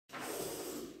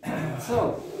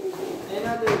So,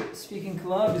 another speaking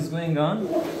club is going on.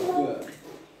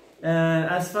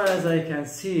 As far as I can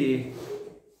see,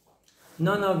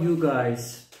 none of you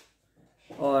guys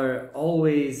are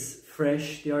always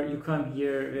fresh. You come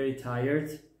here very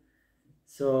tired.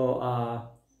 So,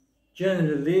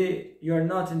 generally, you're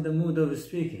not in the mood of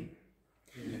speaking.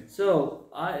 So,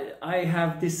 I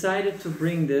have decided to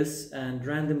bring this and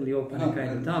randomly open a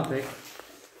kind of topic.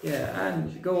 Yeah,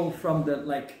 and go from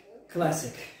the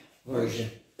classic version.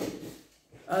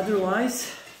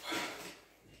 Otherwise,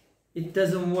 it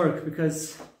doesn't work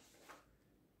because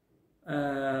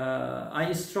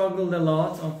I struggled a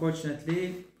lot. Unfortunately,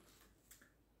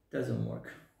 it doesn't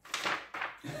work.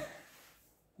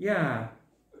 Yeah,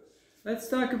 let's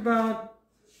talk about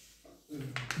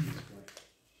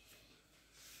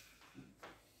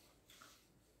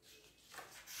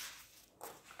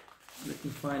let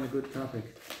me find a good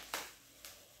topic.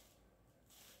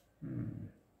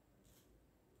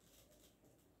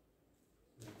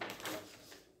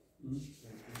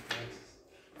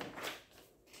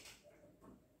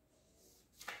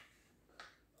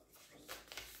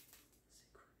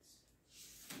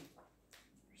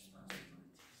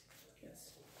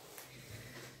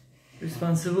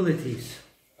 Responsibilities.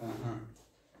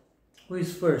 Who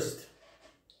is first?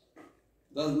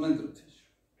 Doesn't matter.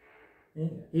 Yeah.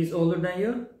 He's older than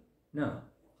you? No.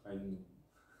 I don't know.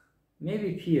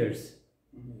 Maybe peers.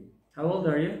 How old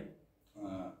are you?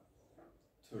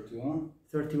 31.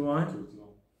 31?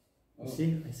 You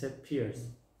see, I said peers.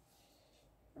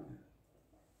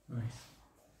 Nice.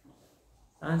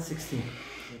 And 16.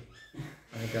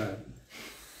 My God.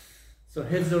 So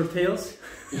heads or tails?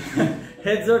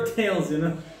 Heads or tails, you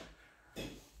know?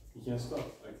 You can stop,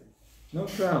 I think. No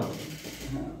problem.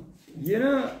 You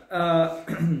know,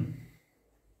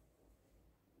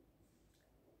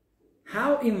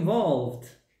 how involved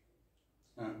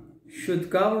should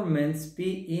governments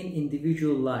be in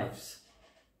individual lives?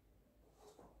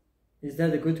 Is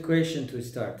that a good question to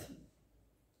start?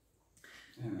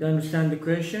 Do you understand the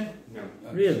question? No.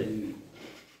 Really?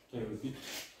 Can you repeat?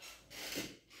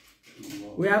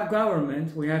 We have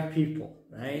government, we have people,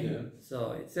 right? Yeah.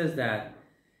 So it says that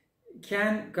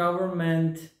can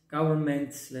governments,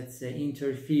 let's say,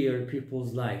 interfere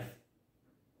people's life?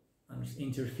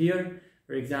 Interfere,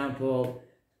 for example,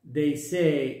 they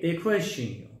question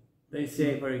you. They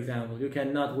say, for example, you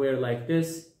cannot wear like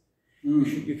this,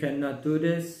 you cannot do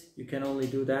this, you can only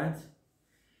do that.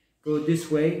 Go this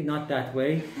way, not that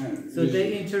way. So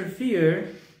they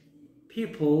interfere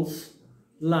people's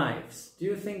lives. Do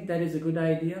you think that is a good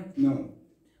idea? No.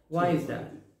 Why is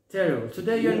that? Terrible.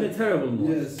 Today you're in a terrible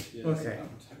mood. Yes. Okay.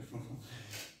 I'm terrible.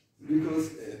 Because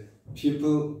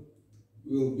people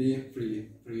will be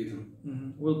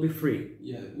freedom. Will be free.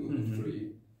 Yeah, will be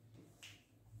free.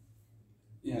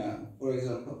 Yeah, for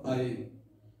example, I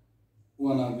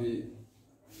wanna be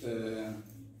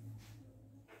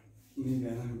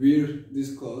wear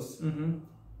this clothes.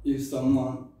 If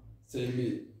someone say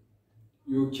me,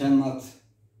 you cannot.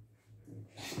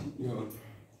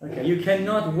 Okay, you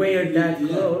cannot wear that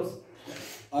clothes.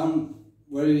 I'm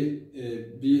very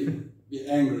be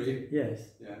angry. Yes.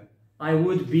 Yeah. I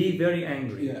would be very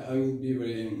angry. Yeah, I will be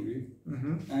very angry.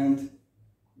 And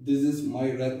this is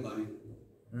my red line.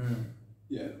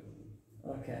 Yeah.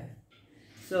 Okay.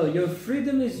 So your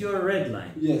freedom is your red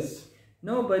line. Yes.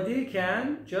 Nobody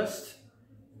can just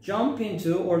jump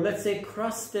into, or let's say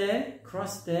cross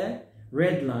the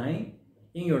red line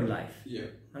in your life. Yeah.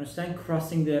 Understand?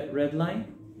 Crossing the red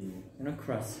line? You know,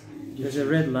 cross. There's a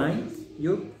red line,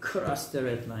 you cross the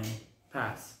red line.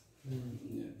 Pass.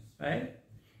 Yeah. Right?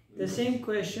 The same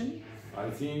question.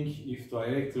 I think if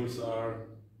directors are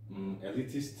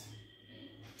elitist,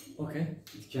 Okay.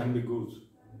 it can be good.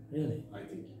 Really? I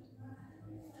think.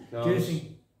 Do you think?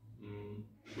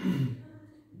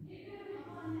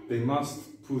 They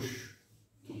must push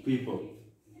to people.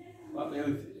 But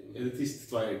elitist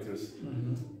directors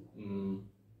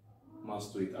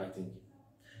must do it, I think.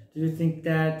 Do you think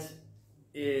that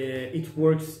it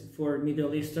works for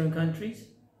Middle Eastern countries?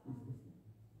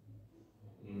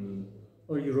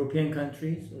 Or European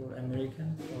countries, or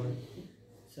American, or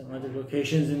some other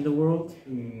locations in the world?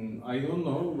 I don't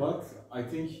know, but I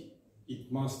think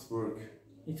it must work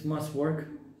It must work?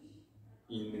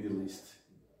 in Middle East.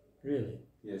 Really?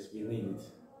 Yes, we need it,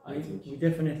 I think. We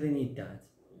definitely need that.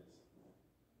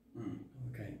 Yes.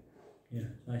 Okay. Yeah,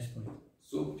 nice point.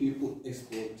 So people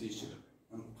explode teacher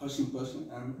and pushing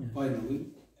and finally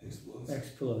explode.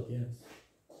 Explode, yes.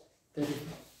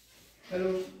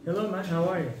 Hello. Hello, man, how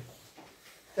are you?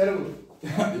 Terrible.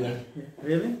 Yeah.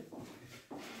 Really?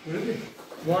 Really?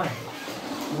 Why?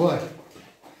 Why?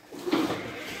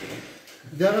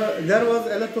 there was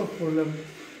a lot of problem.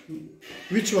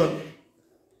 Which one?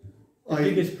 The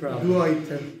biggest problem. Do I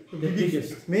tell? The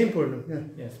biggest. Main problem. Yeah.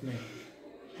 Yes, main.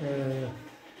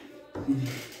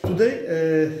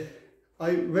 Today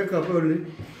I wake up early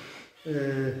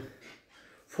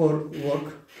for work.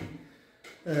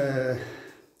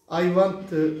 I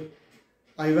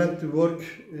went to work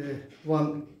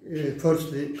one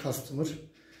firstly customer.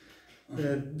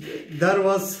 There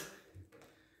was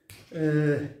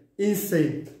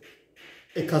insane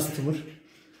a customer.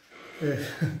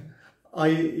 I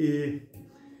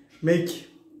make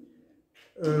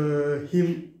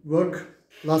him work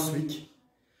last week.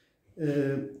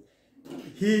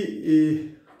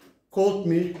 He called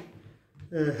me,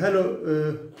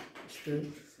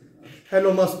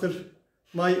 hello master,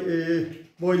 my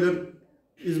boiler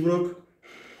is broke.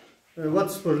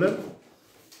 What's problem?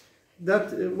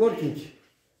 That working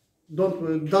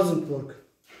doesn't work.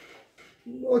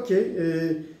 Okay,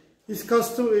 his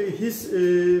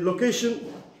location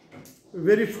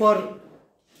very far.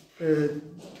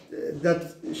 That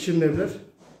Schirnevler,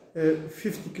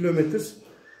 50 kilometers.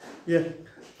 Yeah,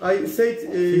 I said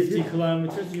 50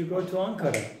 kilometers. You go to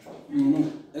Ankara.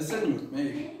 Esenyurt,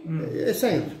 maybe.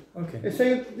 Esenyurt. Okay.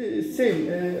 Esenyurt, same,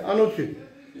 Anotköy.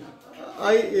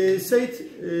 I said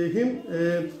him,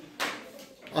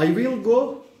 I will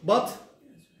go, but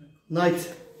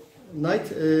night,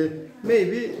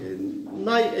 maybe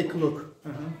 9 o'clock.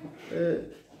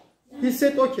 He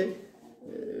said okay,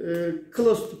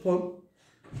 close the phone.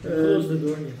 Close the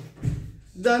door.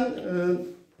 Then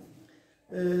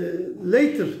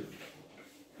later,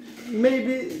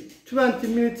 maybe 20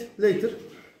 minutes later,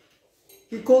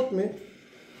 he called me.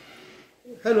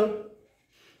 Hello,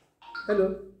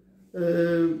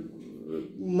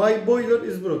 my boiler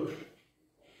is broke.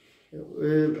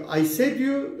 I said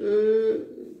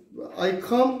I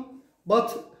come,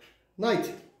 but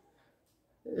night.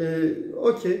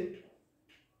 Okay.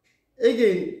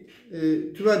 Again,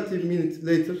 20 minutes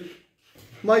later,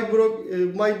 my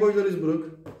boiler is broke.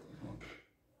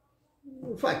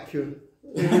 Fuck you.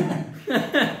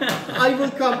 I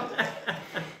will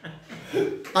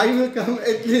come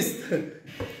at least.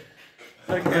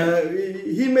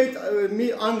 Okay. He made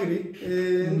me angry.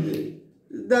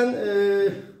 Then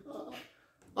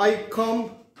I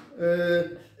come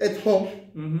at home,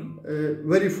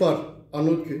 very far,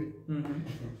 Anotköy.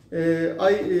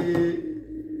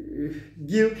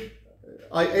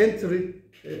 I enter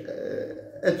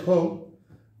at home.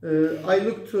 I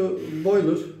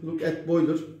look at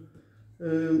boiler.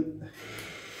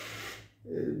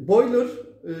 Boiler,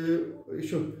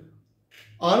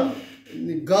 arm,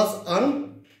 gas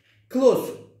arm, close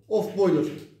of boiler.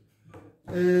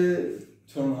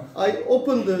 I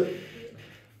open the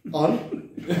arm,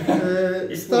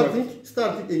 starting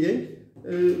again.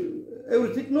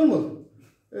 Everything normal.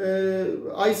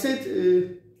 I said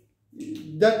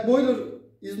that boiler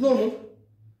is normal.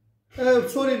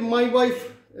 Sorry, my wife.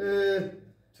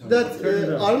 That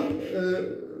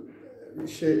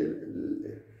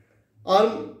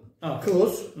arm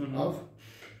close. Off.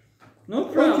 No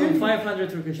problem. Okay. 500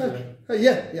 Turkish lira.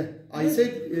 Yeah. I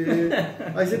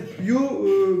said you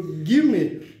give me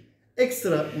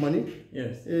extra money.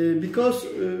 Yes. Because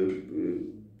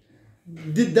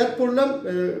did that problem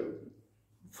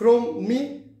from me?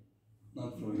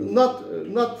 Not from you.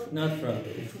 Not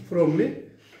from me.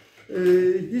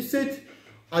 He said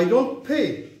I don't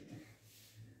pay.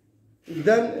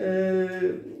 Then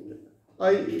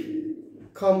I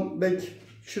come back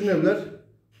Schirnevler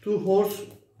 2 hours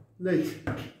late.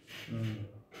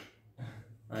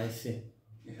 I see.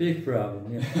 Big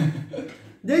problem. Yeah.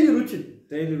 Daily routine.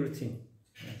 Daily routine.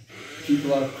 Yes.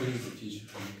 People are crazy, teacher.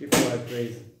 People are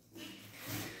crazy.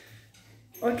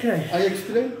 Okay.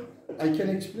 I can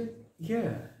explain.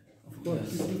 Yeah, of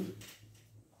course.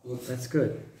 Yes. That's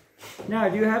good. Now,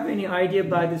 do you have any idea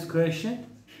about this question?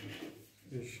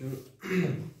 Yeah, sure.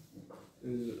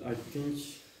 I think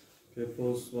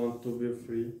people want to be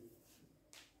free.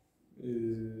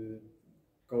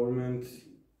 Government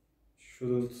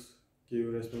shouldn't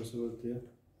give responsibility.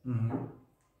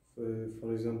 For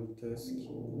example, task.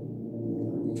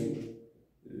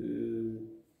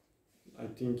 I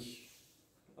think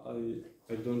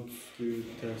I don't give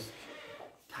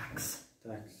Tax.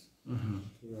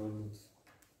 to government.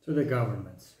 To the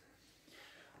governments.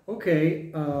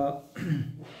 Okay.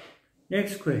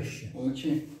 Next question.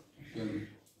 Okay.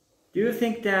 Do you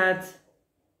think that,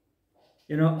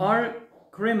 are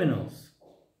criminals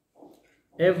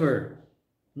ever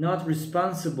not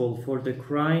responsible for the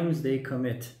crimes they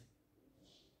commit?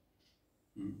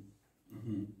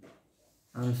 Mm-hmm.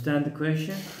 Understand the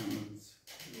question?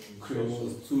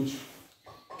 Criminals, suç.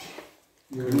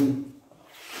 Yorum.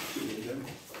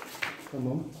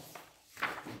 Tamam.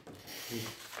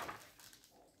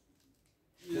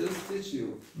 Just teach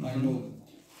you. I know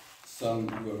some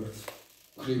words.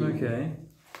 Okay.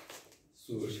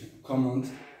 So, comment.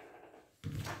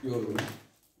 Yorum.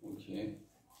 Okay.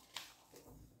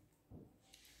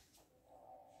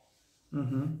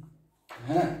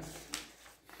 Ha.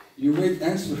 You wait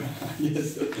answer.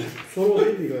 Yes. Soru o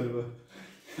değildi galiba.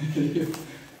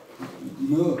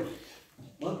 No.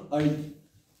 But I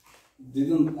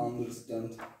didn't understand.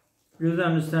 You don't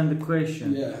understand the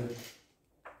question? Yeah.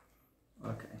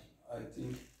 Okay. I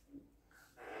think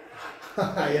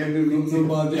I am the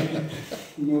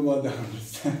nobody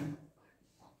understand.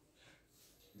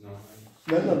 No.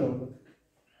 Ben de anlamadım.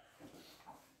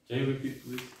 Can you repeat,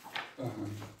 please?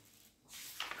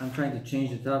 I'm trying to change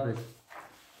the topic.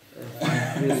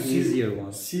 Find really easier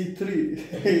ones. C3.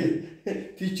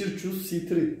 Teacher choose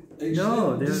C3. Actually,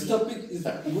 No, this topic is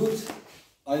good.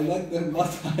 I like them, but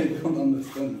I don't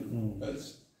understand them.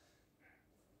 That's-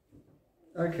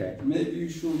 Okay. Maybe you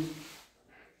should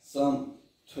some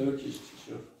Turkish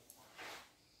teacher.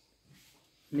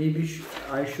 Maybe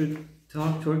I should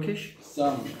talk Turkish?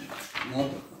 Some, not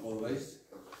always.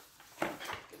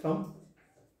 Tamam.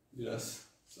 Biraz.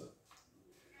 So.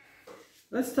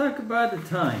 Let's talk about the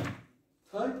time.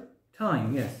 Time?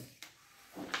 Time, yes.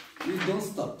 We don't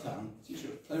stop time, teacher.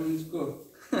 Time is go.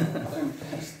 Time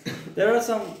fast. There are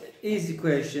some easy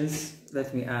questions.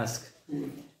 Let me ask.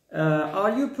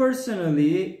 Are you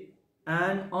personally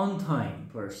an on-time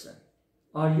person?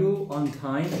 Are you on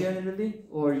time generally,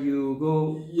 or you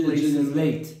go Yeah, places generally.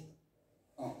 late?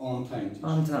 On time, teacher.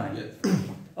 On time. Yeah.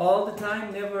 All the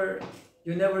time,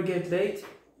 you never get late?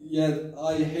 Yeah,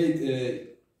 I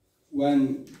hate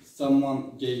when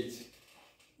someone late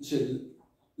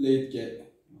get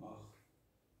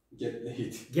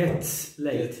late. Gets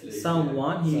late. Get late,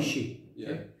 Someone, yeah. he, she. Yeah.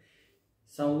 Okay.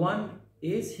 Someone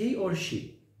is he or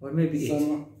she, or maybe it.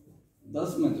 Someone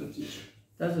doesn't matter, teacher.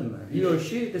 Doesn't matter. He or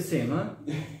she, the same, huh?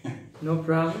 No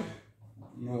problem.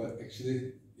 No,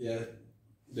 actually, yeah,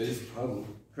 there is problem.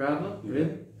 Problem? Yeah.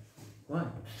 Really? Why?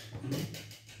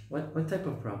 What type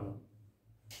of problem?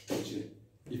 Actually,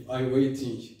 if I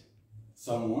waiting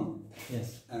someone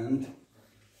Yes. and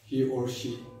he or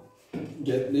she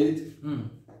get late,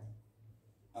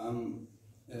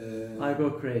 I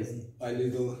go crazy. I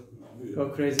little Go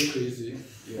crazy. crazy.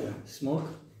 Yeah. Smoke?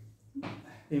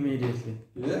 Immediately.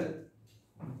 Yeah.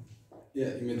 Yeah,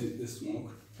 immediately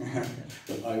smoke.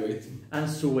 I wait. And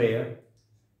swear.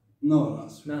 No,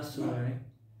 not swear. Not swearing.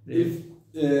 If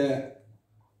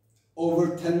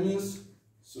over 10 minutes,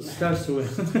 so Start swearing.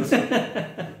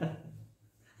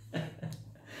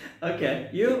 Okay.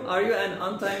 Are you an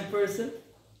on-time person?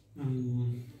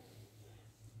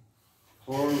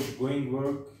 For going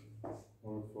work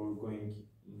or for going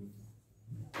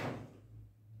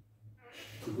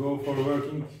to go for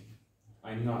working,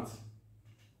 I'm not.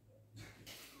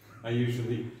 I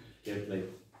usually get late.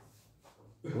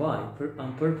 Why?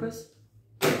 On purpose?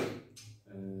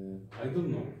 I don't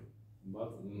know,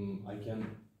 but I can.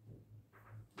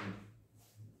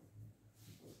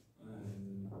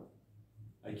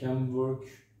 I can work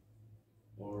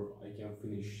or I can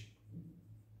finish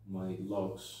my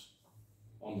logs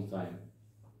on the time,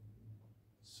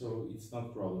 so it's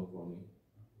not problem for me.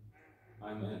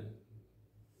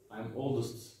 I'm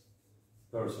oldest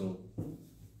person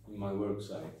in my work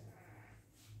site,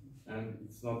 and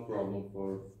it's not problem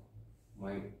for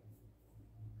my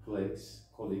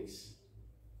colleagues,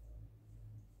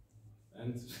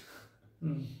 and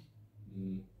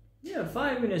Yeah,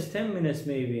 5 minutes, 10 minutes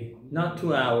maybe. Not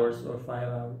 2 hours or 5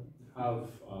 hours. half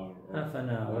hour. Or Half an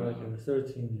hour, okay.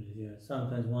 13 minutes, yeah.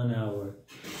 Sometimes 1 hour.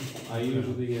 I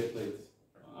usually get late.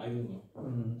 I don't know.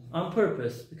 On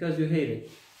purpose, because you hate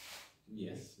it.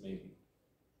 Yes, maybe.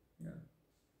 Yeah.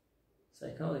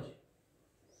 Psychology.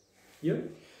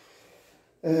 You?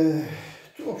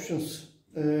 Two options.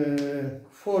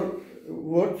 For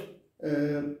word,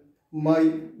 my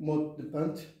mode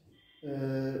depend.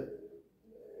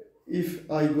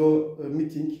 If I go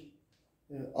meeting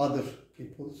other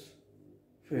people's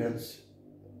friends,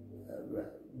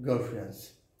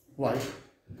 girlfriends, wife,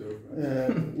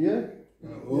 girlfriend. yeah,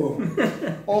 Oh,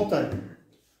 on time.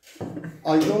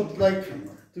 I don't like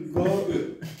to go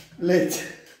late.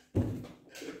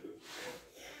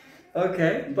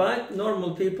 Okay, but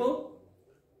normal people,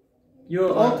 you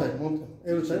On are time,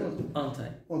 every time on time. on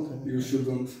time. On time. you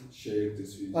shouldn't share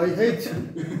this video. I hate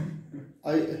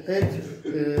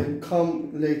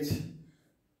come late.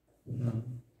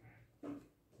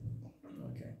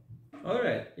 Okay. All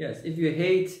right. Yes. If you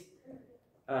hate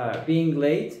being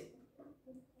late,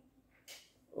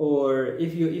 or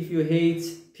if you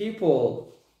hate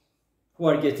people who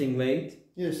are getting late,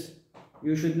 Yes.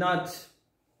 you should not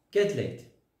get late.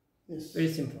 Yes.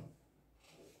 Very simple.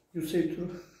 You say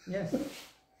true. Yes.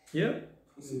 Yeah.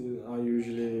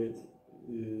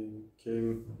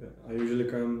 I usually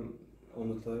come on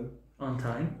the time. On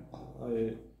time.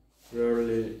 I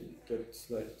rarely get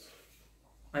late.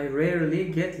 I rarely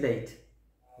get late.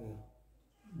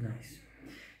 Yeah. Nice.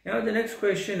 Now the next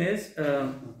question is,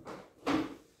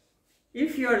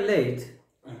 if you are late,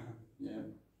 Yeah.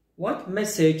 what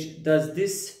message does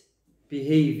this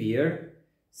behavior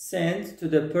send to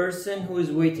the person who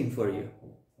is waiting for you?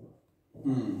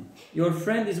 Your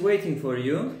friend is waiting for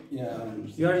you. Yeah, I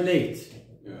understand. You are late.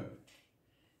 Yeah.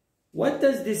 What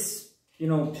does this,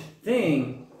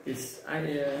 thing, this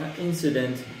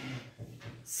incident,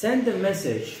 send a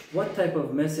message? What type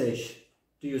of message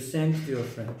do you send to your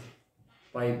friend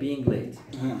by being late?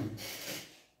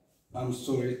 I'm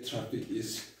sorry, traffic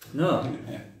is... No.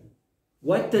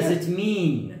 What does it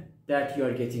mean that you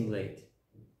are getting late?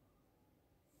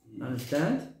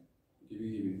 Understand?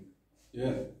 Gibi.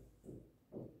 Yeah.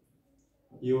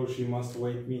 He or she must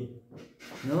wait me.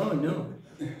 No.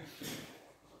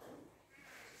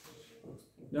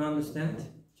 Don't understand?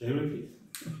 Can you repeat?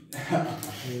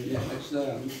 Yeah, actually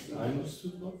I understand. I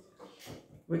understood what?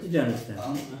 What did you understand?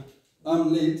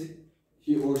 I'm late.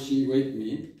 He or she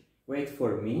Wait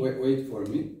for me. wait for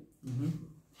me. Mm-hmm.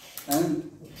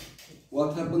 And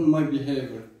what happened my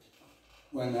behavior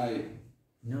when I...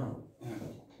 No.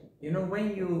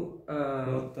 When you...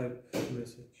 What type of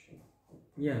message?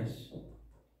 Yes.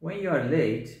 When you are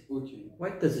late, Okay.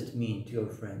 what does it mean to your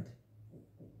friend?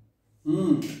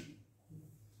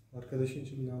 Arkadaşın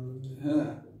için ne anlamı?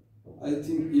 I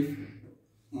think if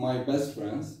my best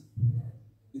friends,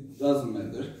 it doesn't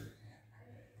matter.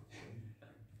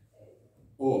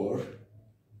 Or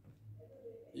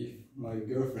if my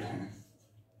girlfriend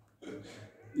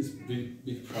is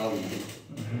big problem.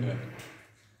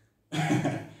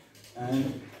 Yeah. And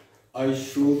I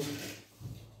should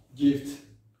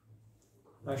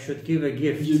I should give a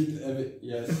gift.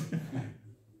 yes.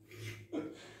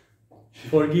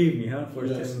 Forgive me, huh? For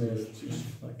Yes, 10 minutes. yes.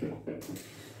 Okay.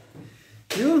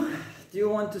 Do you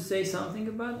want to say something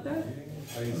about that?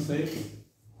 I say,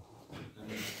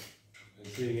 and I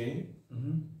say again,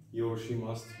 Mm-hmm. he or she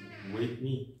must wait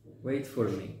me. Wait for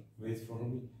me. Wait for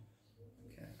me.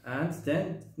 Okay. And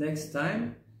then next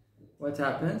time, what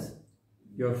happens?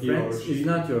 Your He friend or she- is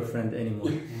not your friend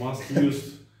anymore.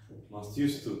 Must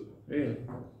used to. Really?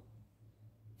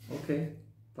 Okay.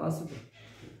 Possible.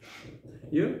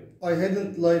 You? I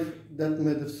hadn't life that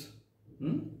matters.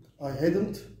 I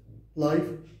hadn't life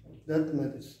that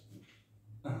matters.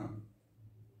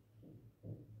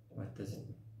 What does it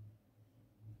mean?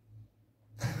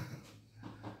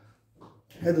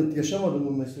 Hadn't yaşamadım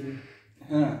bu meseleyi.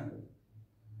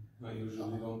 I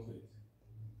usually don't wait.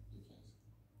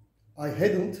 I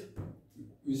hadn't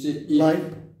You say if,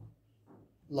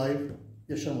 life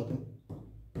yaşamadım.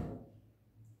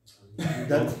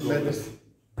 That matters.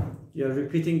 You're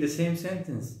repeating the same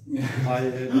sentence. I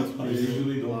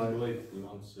usually don't go late. You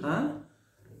want to say? Huh?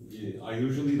 Yeah, I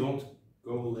usually don't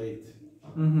go late.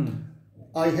 Mm-hmm.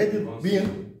 I hadn't been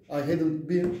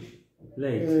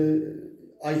Late.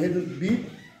 I hadn't been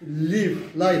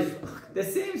life. The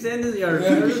same sentence you're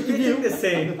repeating the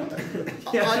same.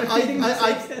 You're repeating the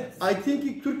same sentence. I think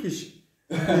in Turkish.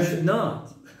 You should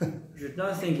not. You should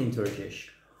not think in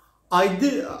Turkish. I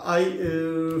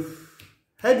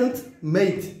hadn't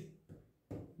made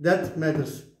that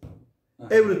matters.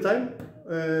 Every time,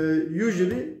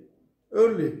 usually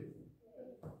early.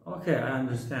 Okay, I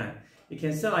understand. You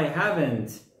can say I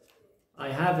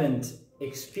haven't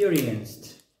experienced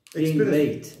being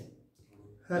late.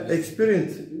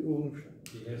 Experience.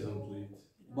 He hasn't late.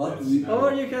 but Yes. we,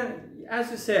 Or you can,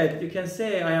 as you said, you can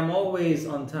say I am always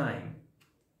on time.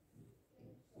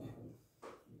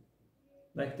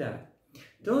 Like that.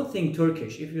 Don't think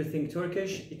Turkish. If you think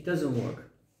Turkish, it doesn't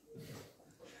work.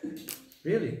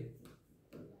 Really.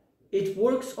 It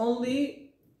works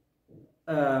only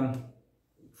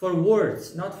for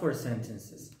words, not for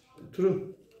sentences.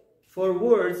 True. For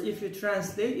words, if you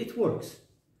translate, it works.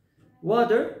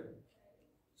 Water,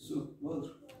 so what?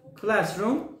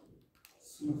 classroom,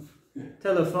 So,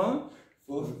 telephone,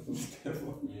 for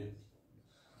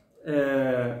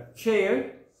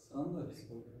chair. Sunlight.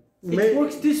 It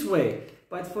works this way,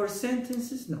 but for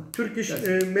sentences, no. Turkish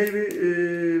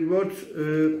maybe words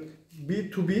be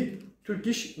to be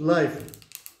Turkish life.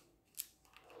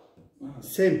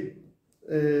 Same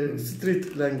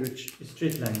street language.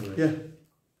 Street language. Yeah.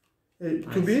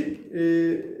 To be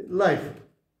life.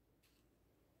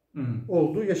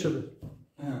 oldu, yaşadı.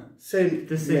 Ha. Same,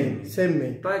 The same. main, same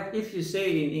main. But if you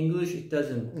say it in English, it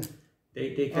doesn't.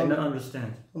 They cannot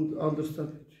understand. Understand.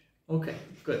 Okay,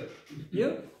 good.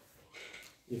 You?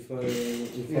 If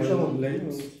Yaşamadım. I'm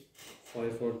late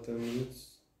 5 or 10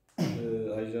 minutes,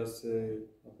 I just say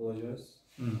apologize.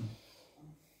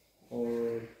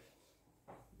 Or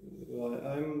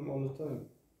I'm on the time.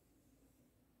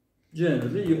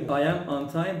 Generally, I am on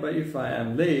time, but if I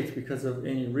am late because of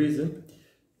any reason,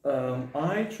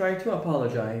 I try to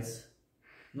apologize.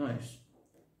 Nice.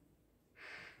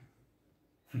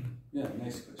 Yeah,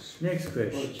 next question. Next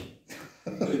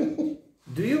question.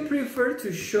 Do you prefer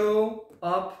to show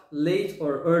up late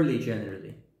or early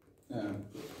generally?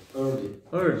 Early.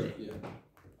 Early. Yeah.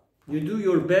 You do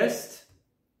your best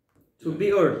to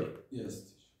be early. Yes.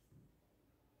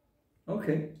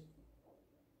 Okay.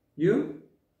 You?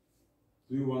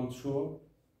 Do you want to show up?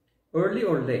 Early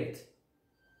or late?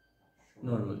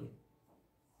 Normally.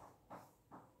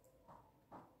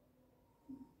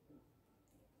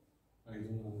 I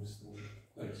don't understand.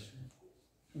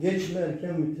 Geç mi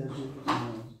erken mi tercih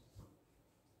ediyorsun?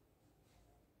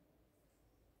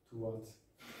 To what?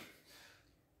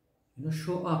 You know,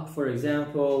 show up. For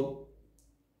example,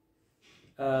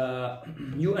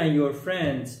 you and your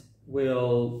friends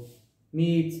will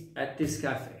meet at this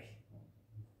cafe.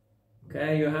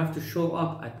 Okay, you have to show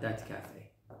up at that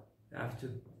cafe. You have to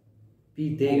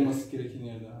be there. Olması gereken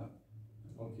yerde abi.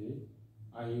 Okay.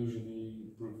 I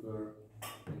usually prefer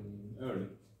early.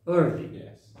 Early.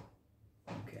 Yes.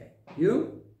 Okay. You?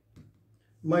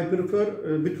 My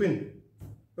prefer between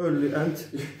early and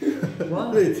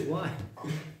Why? late. Why?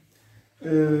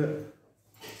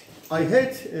 I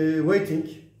hate waiting,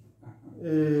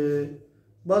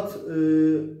 but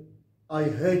I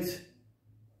hate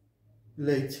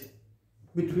late.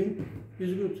 Between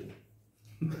is good.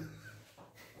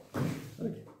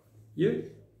 Okay. You?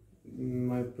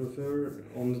 I prefer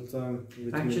on the time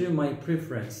with Actually, me. my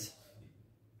preference.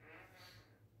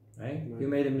 Right? You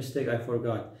made a mistake. I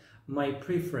forgot. My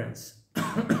preference.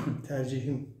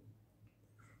 Tercihim.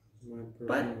 My But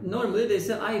prefer. normally they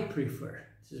say I prefer.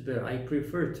 This is better. I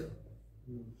prefer to.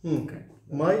 Okay.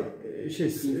 My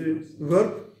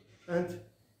verb and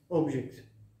object.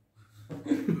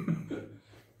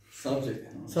 Subject.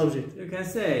 Subject. You can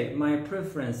say my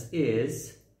preference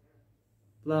is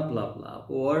blah blah blah,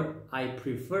 or I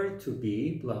prefer to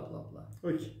be blah blah blah.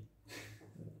 Okay.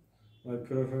 I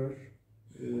prefer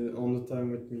on the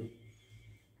time with me.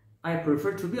 I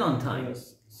prefer to be on time.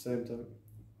 Yes, same time.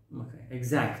 Okay,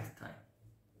 exact time.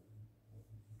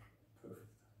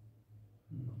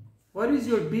 What is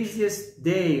your busiest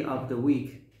day of the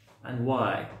week and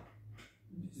why?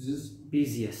 This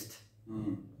Busiest.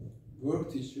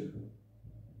 work teacher.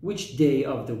 Which day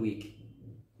of the week?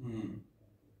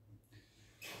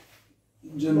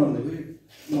 Generally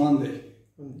Monday.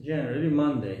 Generally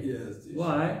Monday. Yes. Teacher.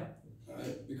 Why?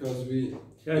 Because we.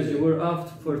 Because you were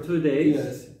off for 2 days.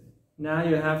 Yes. Now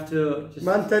you have to just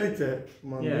Mentality.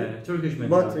 Monday. yeah, Turkish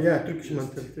mentality. But yeah, Turkish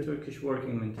mentality. Turkish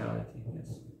working mentality. Yes.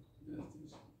 Yes,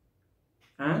 teacher.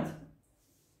 And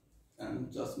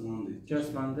And just Monday.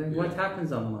 just Monday. Yeah. What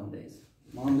happens on Mondays?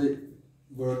 Monday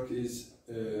work is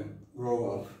grow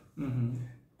up,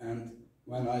 and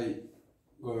when I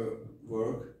go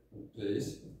work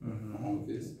place,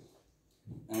 office,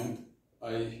 and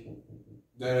I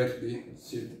directly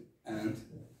sit and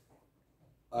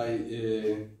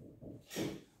I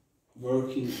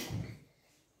working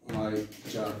my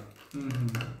job.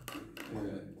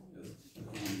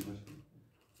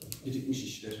 Birikmiş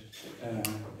işler.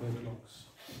 Backlogs.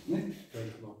 Ne?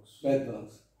 Backlogs.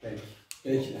 Backlogs.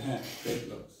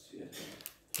 Backlogs. Yeah.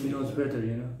 He knows better,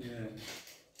 you know, Yeah.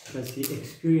 because he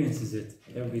experiences it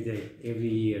every day, every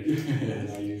year.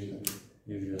 Yeah, usually.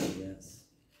 Usually, yes.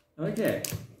 Okay.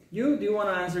 You, do you want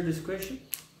to answer this question?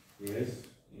 Yes.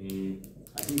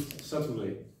 I think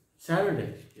Saturday.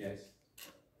 Saturday. Yes.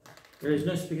 There is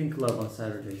no speaking club on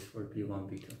Saturdays for P1,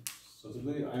 P2.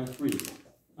 Saturday I am free.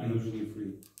 I'm usually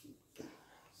free.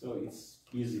 So it's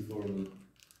easy for me.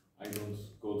 I don't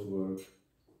go to work.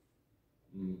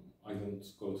 I don't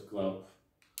go to club,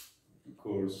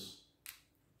 course,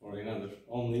 or another.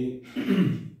 Only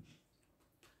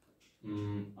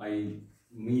I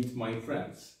meet my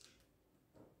friends.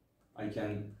 I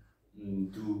can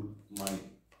do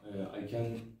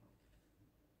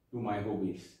my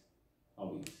hobbies.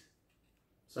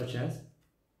 Such as?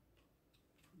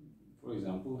 For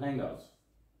example, hangout.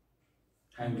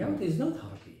 Hangout is not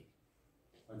hobby.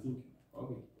 I think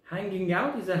hobby. Hanging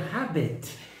out is a habit,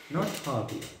 not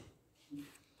hobby.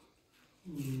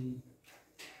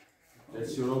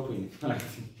 That's your opinion, I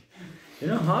think. You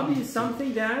know, hobby is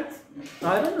something that,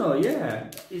 I don't know,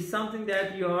 yeah, it's something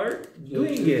that you are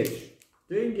doing it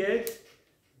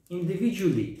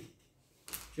individually,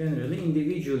 generally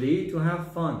individually to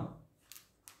have fun.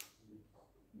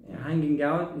 Yeah, hanging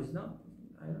out is not,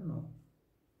 I don't know,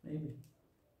 maybe.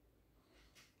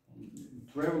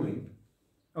 Traveling.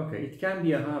 Okay, it can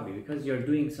be a hobby because you're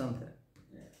doing something.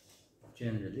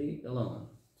 Generally alone.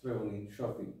 Traveling,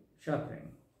 shopping,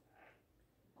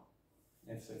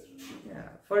 etc. Yeah,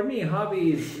 for me,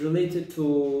 hobby is related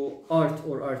to art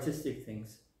or artistic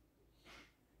things.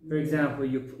 For example,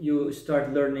 you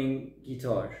start learning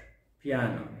guitar,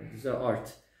 piano, it's an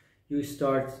art. You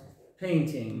start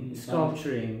painting,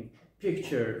 sculpturing,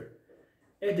 picture,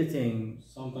 editing.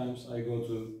 Sometimes I go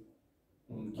to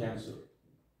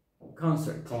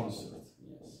Concert.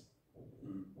 Yes.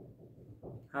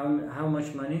 How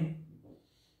much money?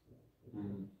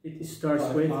 It starts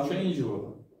with.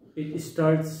 Changeable. It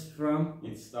starts from.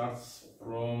 It starts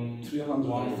from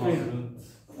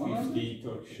 150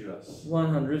 Turkish liras.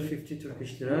 150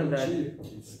 Turkish lira. That cheap.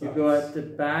 you go at the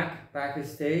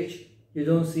backstage. You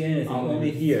don't see anything,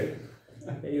 only here.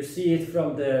 You see it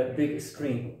from the big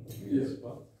screen. Yes,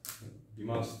 but you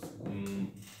must.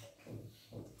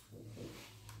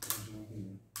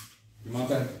 You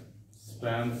must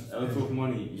spend a lot of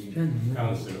money in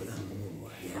concerts.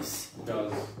 Yes.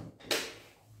 Because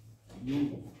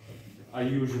I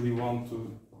usually want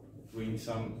to bring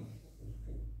something.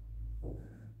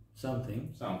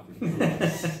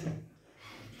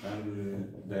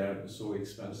 And they're so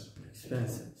expensive.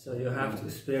 So you have to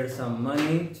spare some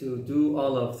money to do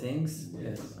all of things.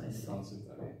 Yes, I see.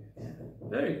 Yeah.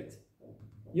 Very good.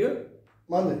 You?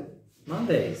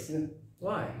 Mondays. Yeah.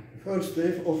 Why? First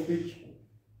day of week,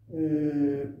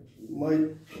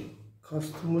 my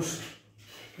customers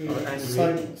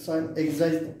sign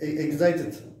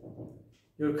excited.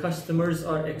 Your customers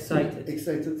are excited.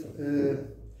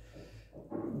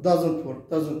 Doesn't work.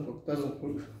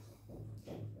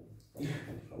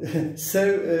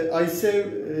 So I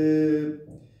save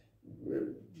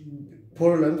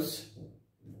problems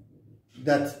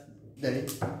that day.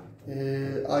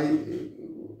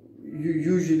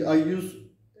 Usually I use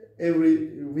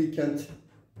every weekend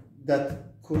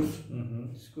that course.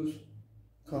 This course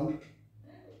come.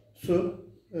 So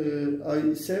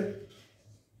I save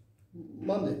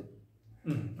Monday.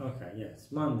 Okay. Yes.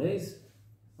 Mondays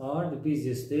are the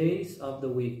busiest days of the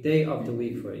week. Day of the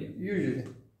week for you.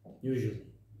 Usually.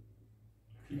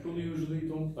 People usually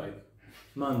don't like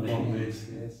Mondays.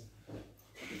 Yes.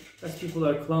 Because people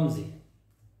are clumsy.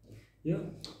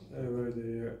 You?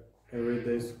 Every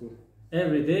day school.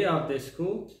 Every day of the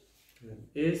school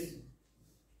is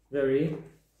very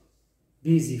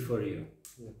busy for you.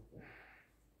 Yeah.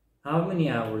 How many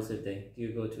hours a day do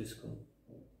you go to school?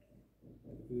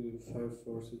 5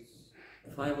 or 6.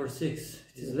 5 or 6.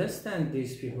 It is less than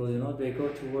these people, you know, they go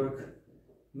to work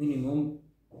minimum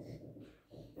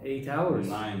 8 hours.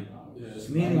 9. Yes,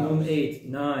 Minimum 9 hours. 8,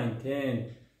 9,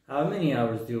 10. How many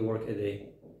hours do you work a day?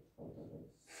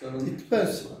 7. It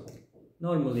depends.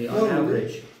 Normally, on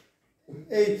average.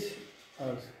 8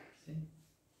 hours.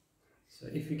 So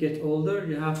if you get older,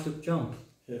 you have to jump.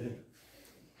 Yeah.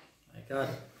 I got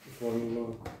it.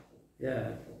 Formula.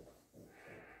 Yeah.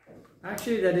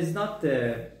 Actually, that is not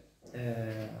the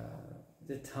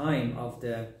time of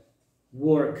the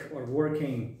work or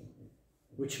working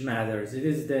which matters. It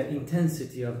is the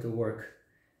intensity of the work.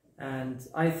 And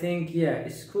I think, yeah,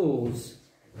 schools,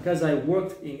 because I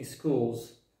worked in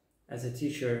schools as a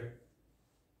teacher,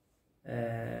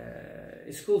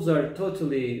 schools are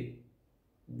totally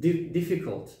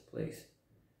difficult place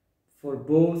for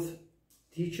both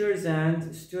teachers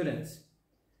and students.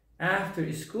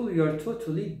 After school, you are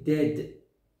totally dead.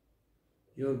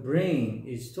 Your brain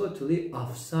is totally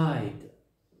offside.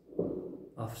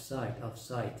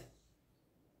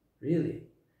 Really.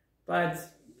 But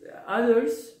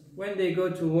others, when they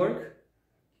go to work,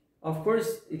 of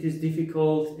course it is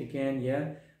difficult again,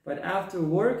 yeah. But after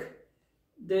work,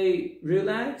 they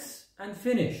relax and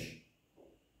finish.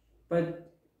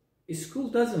 But school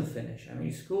doesn't finish. I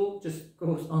mean, school just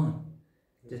goes on.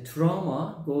 The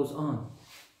trauma goes on.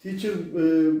 Teacher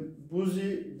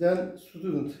busy than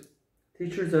student.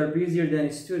 Teachers are busier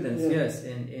than students, Yeah. yes,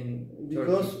 in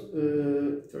Because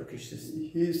Turkish system.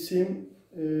 he seems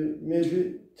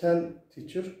maybe 10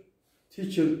 teacher.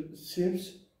 Teacher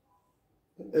seems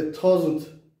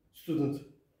 1,000 student.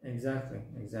 Exactly.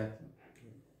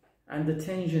 And the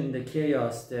tension, the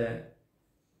chaos, the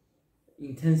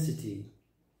intensity,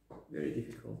 very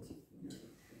difficult.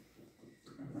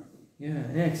 Yeah,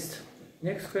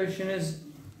 next question is...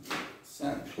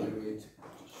 Wait.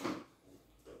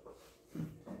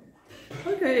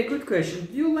 Okay, a good question.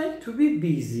 Do you like to be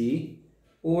busy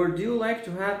or do you like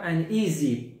to have an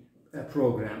easy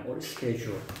program or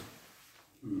schedule?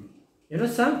 You know,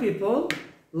 some people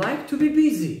like to be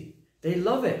busy. They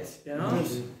love it, you know.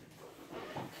 Yes.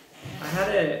 I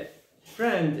had a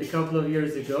friend a couple of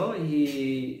years ago.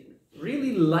 He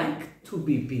really liked to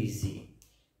be busy.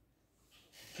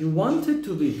 He wanted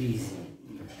to be busy.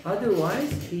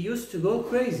 Otherwise, he used to go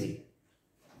crazy.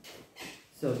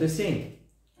 So the same.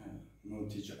 No,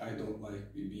 teacher, I don't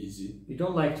like to be busy. You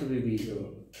don't like to be busy.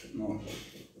 No.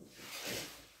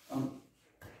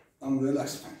 I'm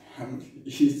relaxed. I'm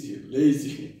easy,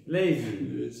 lazy. Lazy.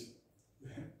 Lazy.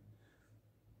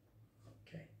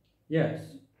 Okay. Yes.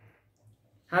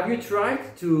 Have you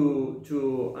tried to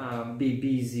be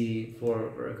busy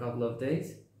for a couple of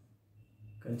days?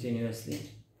 Continuously?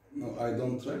 No, I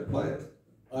don't try, but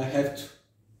I have to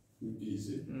be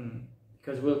busy.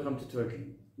 Because we'll come to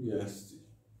Turkey. Yes.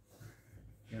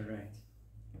 You're right.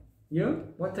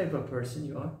 You? What type of person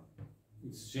you are?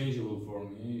 It's changeable for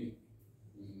me.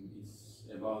 It's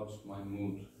about my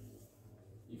mood.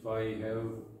 If I have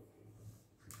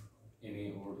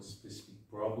any or specific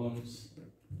problem,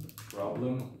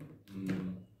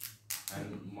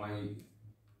 and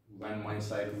when my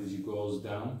psychology goes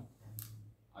down,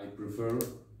 I prefer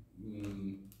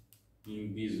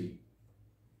being busy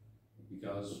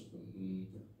because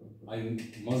I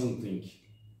mustn't think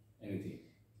anything.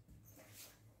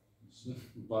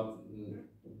 But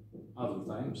other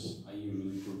times I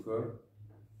usually prefer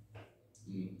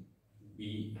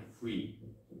be free.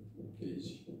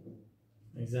 Lazy.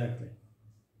 Exactly.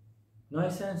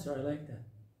 Nice answer. I like that.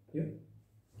 You?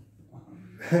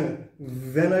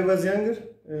 When I was younger,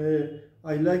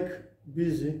 I like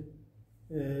busy,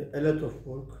 a lot of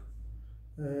work.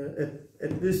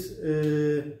 At least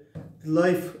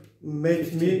life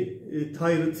made me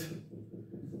tired,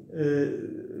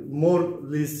 more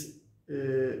less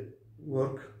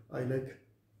work I like.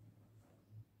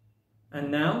 And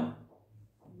now?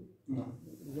 No.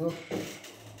 No.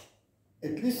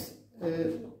 At least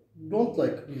don't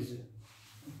like busy.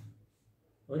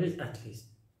 What is at least?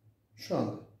 Şu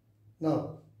anda.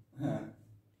 Now.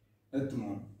 At the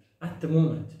moment. At the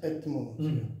moment. At the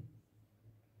moment.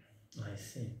 I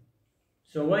see.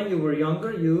 So when you were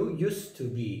younger, you used to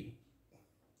be.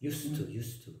 Used to.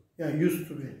 Yeah, used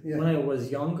to be. Yeah. When I was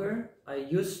younger, I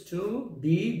used to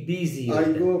be busy.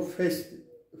 I go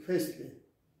fastly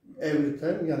every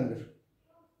time younger.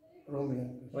 From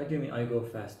younger. What do you mean I go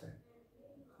faster?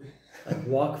 Like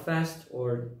walk fast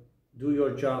or do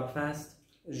your job fast?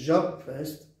 Job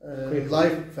fast, Quick.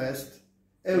 life fast,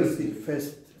 everything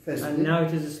fast. And now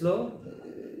it is slow?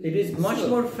 It is much slow.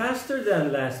 more faster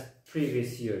than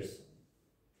previous years.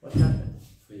 What happened?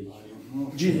 I don't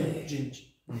know. Gin.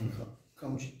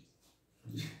 Come gin.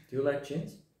 Do you like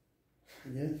gins?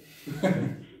 Yeah.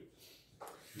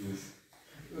 Yes.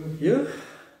 You?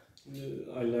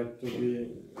 I like to be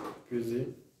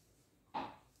busy.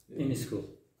 In school.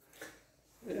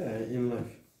 Yeah, in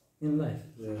life. In life.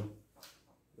 Yeah.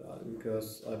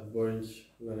 Because I'm boring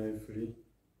when I'm free.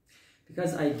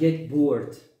 Because I get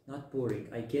bored. Not boring.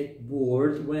 I get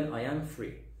bored when I am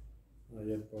free. I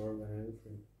get bored when I'm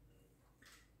free.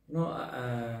 You know,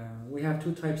 we have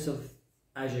two types of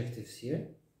adjectives here.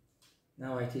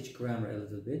 Now I teach grammar a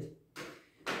little bit.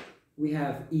 We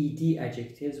have ed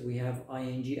adjectives, we have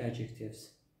ing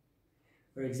adjectives.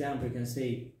 For example, you can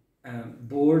say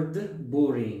bored,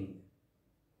 boring.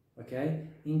 Okay?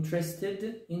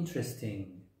 Interested,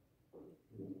 interesting.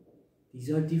 These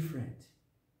are different.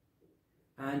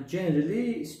 And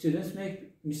generally, students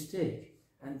make mistake.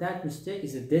 And that mistake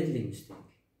is a deadly mistake.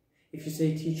 If you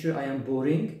say, teacher, I am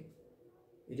boring,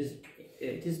 it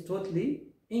is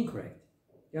totally incorrect.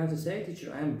 You have to say,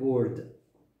 teacher, I am bored.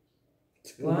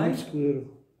 Why?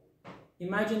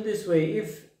 Imagine this way,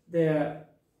 if the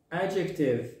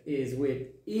adjective is with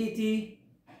ed,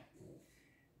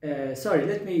 sorry,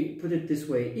 let me put it this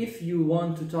way. If you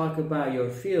want to talk about your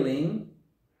feeling,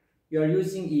 you are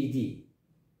using ed.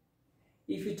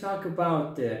 If you talk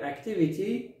about the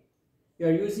activity, you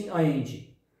are using ing.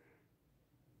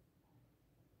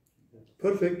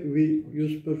 Perfect. We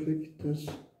use perfect tense.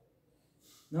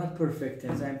 Not perfect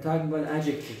tense. I'm talking about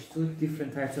adjectives, two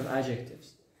different types of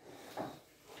adjectives.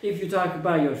 If you talk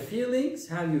about your feelings,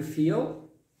 how you feel,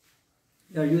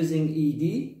 you are using ed.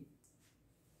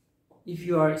 If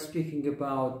you are speaking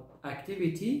about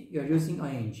activity, you are using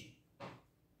ing.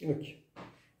 Okay.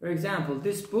 For example,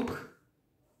 this book,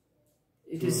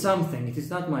 it is something. It is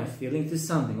not my feeling. It is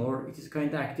something, or it is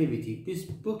kind of activity. This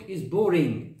book is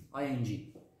boring. Ing.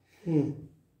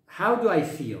 How do I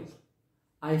feel?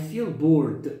 I feel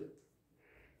bored.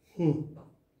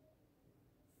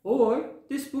 Or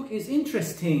this book is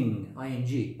interesting,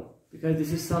 ing, because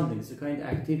this is something, it's a kind of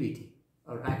activity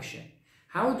or action.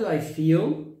 How do I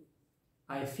feel?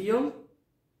 I feel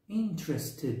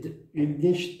interested.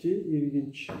 İlginçti,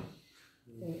 ilginç.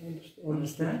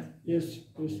 Understand? Yes,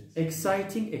 yes.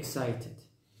 Exciting, excited.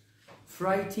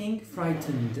 Frightened,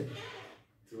 frightened.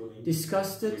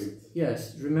 Disgusted,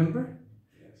 yes, remember?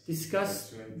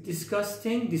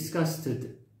 Disgusting,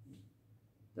 disgusted.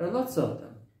 There are lots of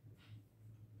them.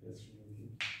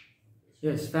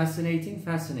 Yes, fascinating,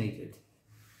 fascinated.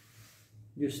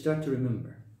 You start to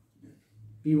remember.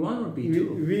 B1 or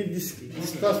B2? We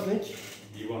discussing.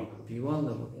 B1. B1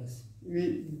 level, yes.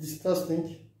 We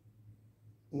discussing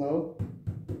now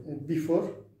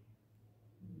before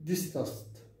discussed.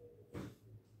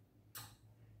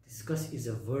 Discuss is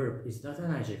a verb, it's not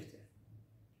an adjective.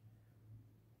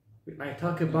 I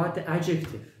talk about the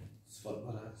adjective.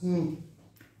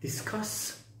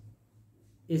 Discuss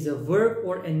is a verb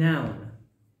or a noun.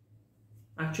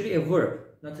 Actually a verb,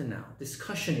 not a noun.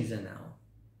 Discussion is a noun.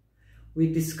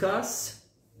 We discuss,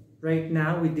 right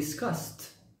now we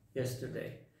discussed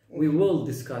yesterday. We will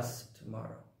discuss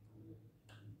tomorrow.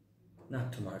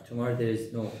 Not tomorrow. Tomorrow there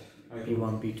is no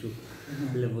B1, B2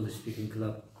 level speaking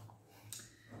club.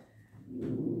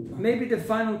 Maybe the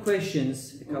final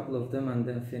questions, a couple of them, and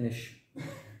then finish.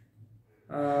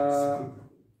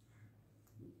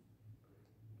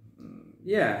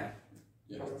 Yeah.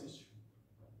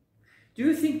 Do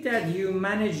you think that you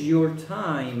manage your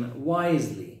time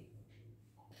wisely?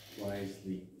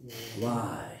 Wisely.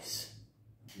 Wise.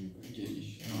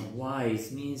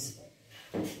 Wise means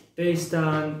based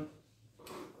on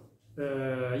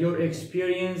your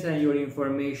experience and your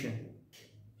information.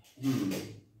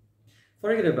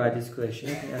 Forget about this question.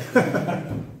 Let me ask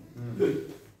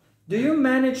you. Do you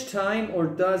manage time or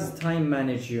does time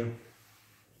manage you?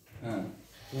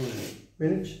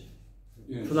 Manage?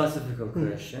 Yes. Philosophical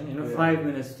question. 5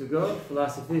 minutes to go,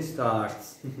 philosophy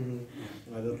starts.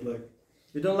 I don't like.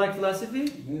 You don't like philosophy?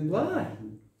 Why?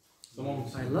 Someone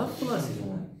I love philosophy.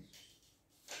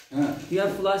 Do you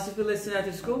have philosophy lesson at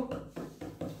the school?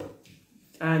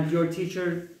 And your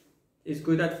teacher is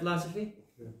good at philosophy?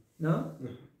 Yeah. No? No.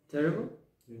 Terrible?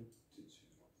 Yeah.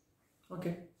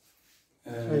 Okay.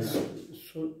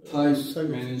 Time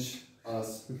manage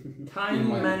us. Time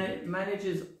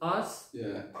manages us.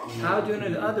 Yeah. How do you know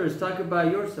the others? Talk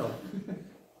about yourself.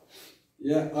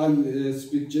 Yeah, I'm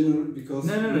speak general because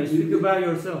No. Speak about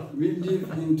yourself. we live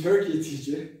in Turkey,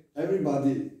 teacher.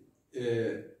 Everybody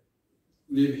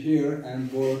live here and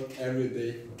work every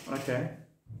day. Okay.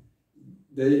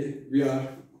 We are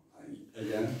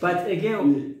again. But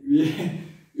again,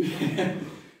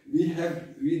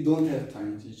 we don't have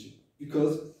time, teacher,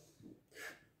 because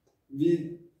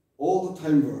we all the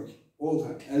time work, all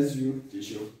the time, as you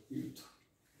teacher.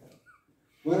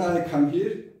 When I come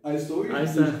here, I saw you. I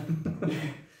said,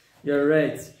 you're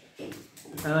right.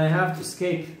 And I have to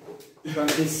escape from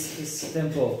this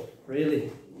temple.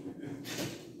 Really.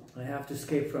 I have to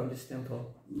escape from this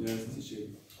temple. Yes, teacher.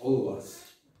 All of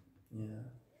us. Yeah.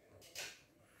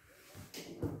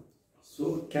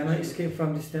 So Can I escape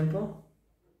from this temple?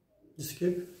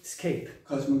 Escape? Escape.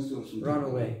 kaçmak istiyorsun. Run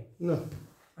away. No.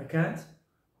 I can't?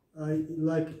 I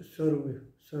like survivor.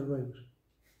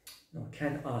 No,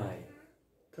 can I?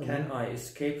 Tamam. Can I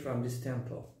escape from this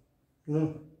temple?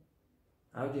 No.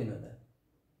 How do you know that?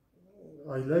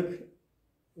 I like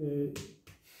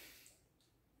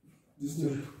This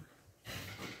tempo.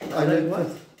 I like what?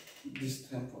 This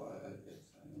tempo. I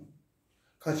know.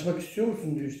 Kaçmak istiyor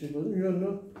musun diyor işte. Yok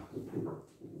no.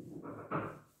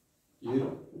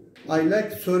 You. I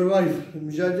like survive.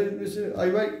 Mücadele etmesi.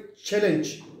 I like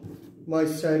challenge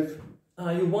myself.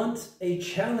 You want a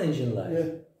challenge in life?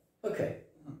 Yeah. Okay.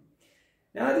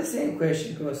 Now the same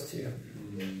question goes to you.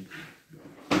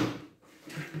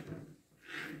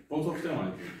 Both of them,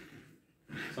 I think.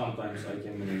 Sometimes I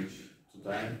can manage to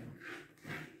time,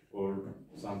 or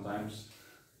sometimes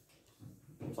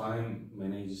time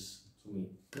manages to me.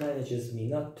 Manages me,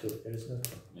 not to. There is no to.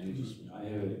 Manages me. I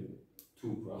have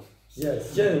two problems.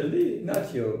 Yes, generally,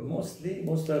 not you.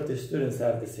 Most of the students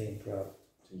have the same problem.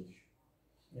 Thank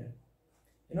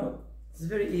you. It's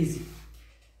very easy.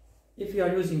 If you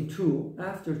are using to,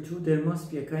 after to, there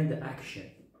must be a kind of action,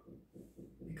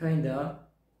 a kind of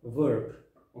verb.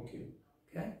 Okay.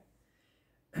 Okay?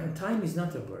 Time is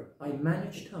not a verb. I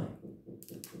manage time.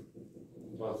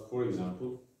 But for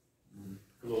example,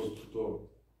 close the door.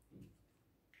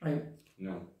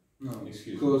 No.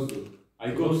 Excuse Close. me.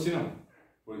 I go to cinema,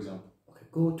 for example. Okay,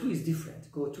 go to is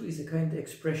different. Go to is a kind of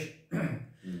expression.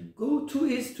 Go to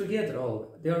is together.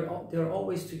 They are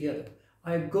always together.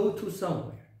 I go to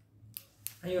somewhere.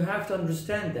 And you have to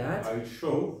understand that. I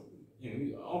show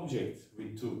in object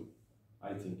with two,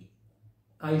 I think.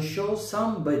 I show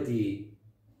somebody.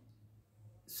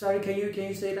 Sorry, can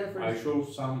you say that first? I show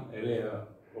some area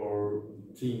or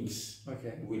things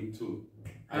Okay. with two.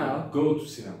 How? I go to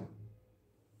cinema.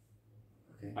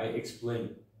 Okay. I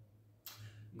explain.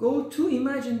 Go to,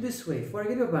 imagine this way,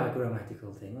 forget about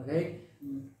grammatical thing, okay?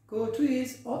 Go to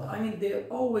is, I mean, they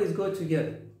always go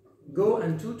together. Go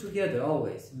and to together,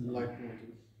 always. Like model.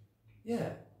 Yeah.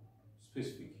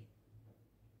 Specific.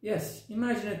 Yes,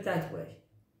 imagine it that way.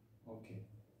 Okay.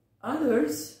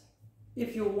 Others,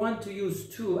 if you want to use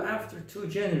to after to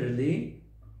generally,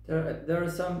 there are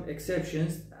some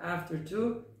exceptions. After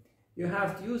to, you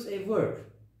have to use a verb.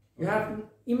 You have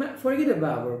forget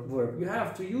about verb. You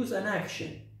have to use an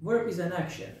action. Verb is an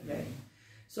action. Okay.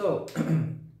 So,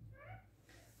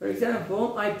 for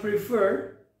example, I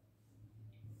prefer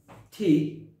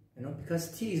tea. You know,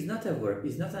 because tea is not a verb.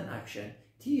 It's not an action.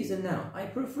 Tea is a noun. I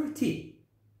prefer tea.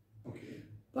 Okay.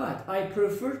 But I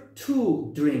prefer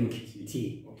to drink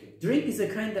tea. Okay. Drink is a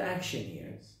kind of action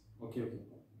here. Yes. Okay. Okay.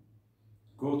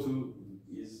 Go to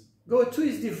is. Go to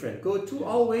is different. Go to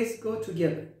always go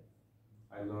together.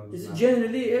 I learned This is now.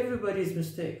 generally everybody's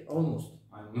mistake, almost.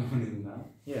 I'm learning now.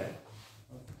 Yeah.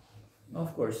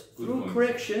 Of course. Good Through point.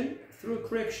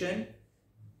 correction,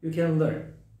 you can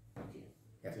learn. Okay.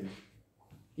 Yeah. Thank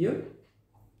You?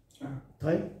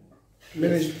 Time?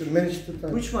 Manage the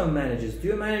time. Which one manages? Do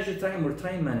you manage the time or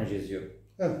time manages you?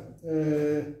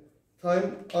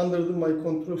 Time under my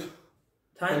control.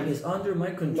 Time is under my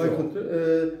My control. control.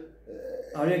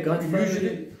 Are you a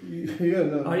godfather? Usually, yeah,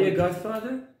 no. Are you a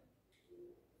godfather?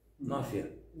 Mafia.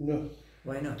 No.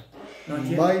 Why not? Not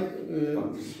yet?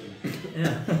 you.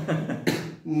 Yeah.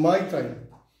 My time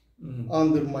Mhm.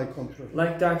 under my control.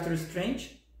 Like Doctor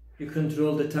Strange? You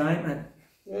control the time and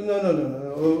No.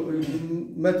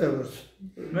 Metaverse.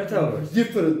 metaverse.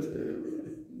 Different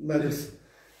matters.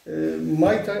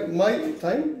 My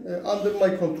time under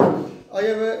my control. I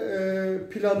have a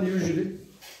plan usually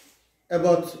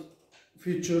about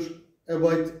future,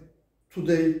 about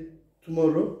today,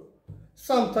 tomorrow.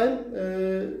 Sometime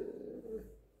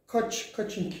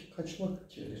kaçmak,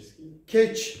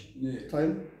 catch Ne?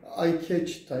 time. I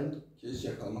catch time. Keş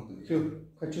yakalamak demek. Yok,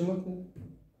 kaçırmak mı?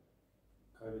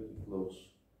 Kaybetmek.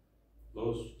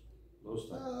 Lost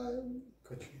time.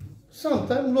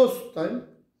 Sometime lost time.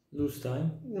 Lose time.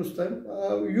 Lost time.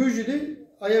 Usually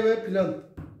I have a plan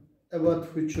about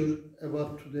future,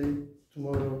 about today,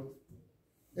 tomorrow,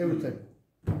 every time.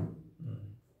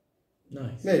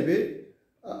 Nice. Maybe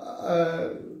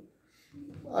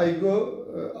I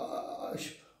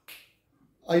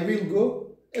will go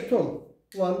at home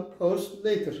 1 hour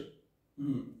later.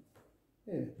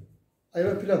 Yeah. I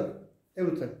have a plan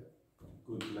every time.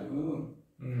 Good plan. Anladın mı?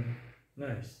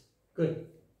 Nice. Good.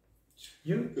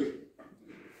 You?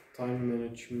 Time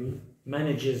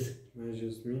Manages.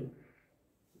 manages me.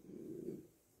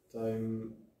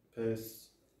 Time pass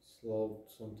slow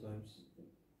sometimes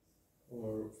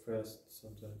or fast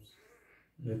sometimes.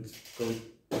 It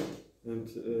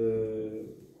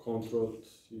controlled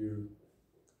you.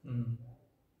 Mm.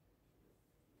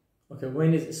 Okay,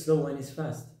 when is slow, when is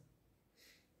fast?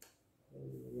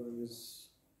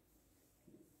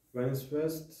 When it's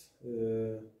fast,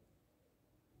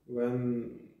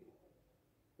 when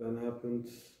happened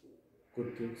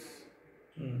good things.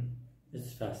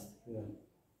 It's fast. Yeah.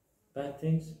 Bad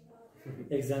things?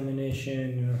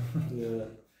 Examination, Yeah.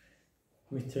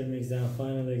 midterm exam,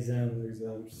 final exam.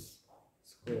 Exams.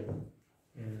 Square.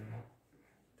 Yeah.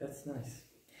 That's nice.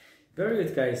 Very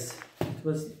good, guys. It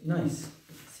was nice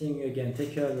seeing you again.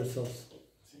 Take care of yourselves.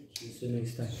 See you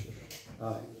next time.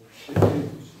 Bye. Teşekkür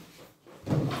ederim.